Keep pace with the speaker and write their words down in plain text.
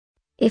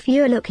If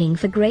you're looking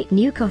for great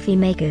new coffee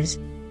makers,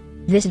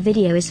 this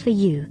video is for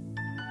you.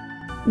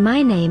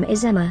 My name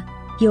is Emma,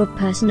 your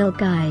personal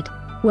guide.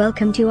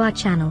 Welcome to our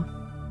channel.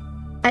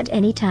 At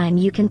any time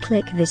you can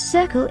click this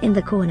circle in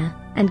the corner,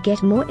 and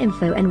get more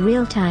info and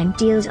real-time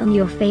deals on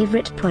your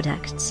favorite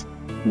products.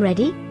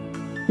 Ready?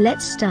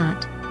 Let's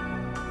start.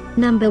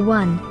 Number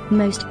 1,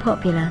 Most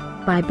Popular,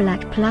 by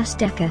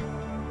Black+Decker.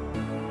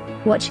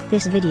 Watch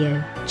this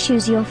video,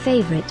 choose your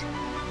favorite.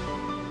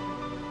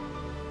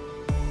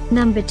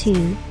 Number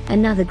 2,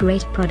 another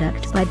great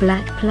product by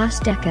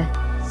Black+Decker.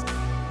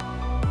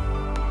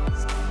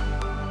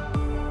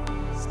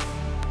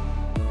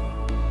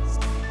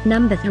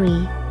 Number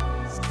 3.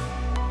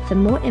 For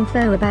more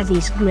info about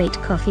these great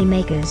coffee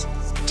makers,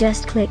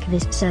 just click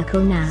this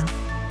circle now.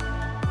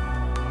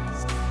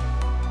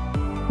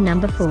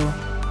 Number 4.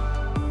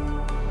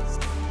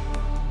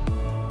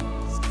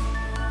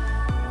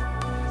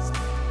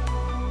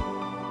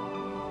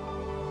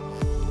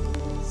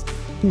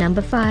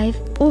 Number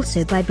 5,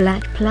 also by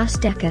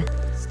Black+Decker.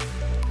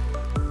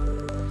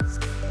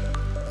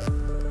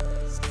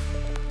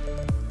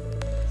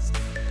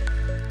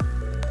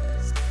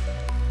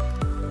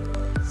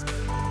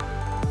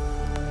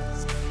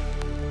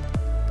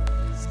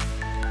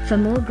 For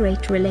more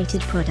great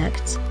related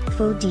products,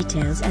 full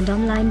details and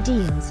online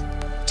deals,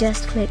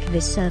 just click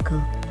this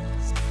circle.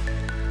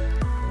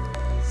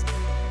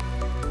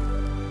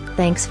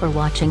 Thanks for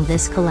watching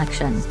this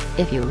collection.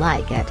 If you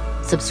like it,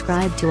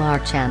 subscribe to our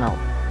channel.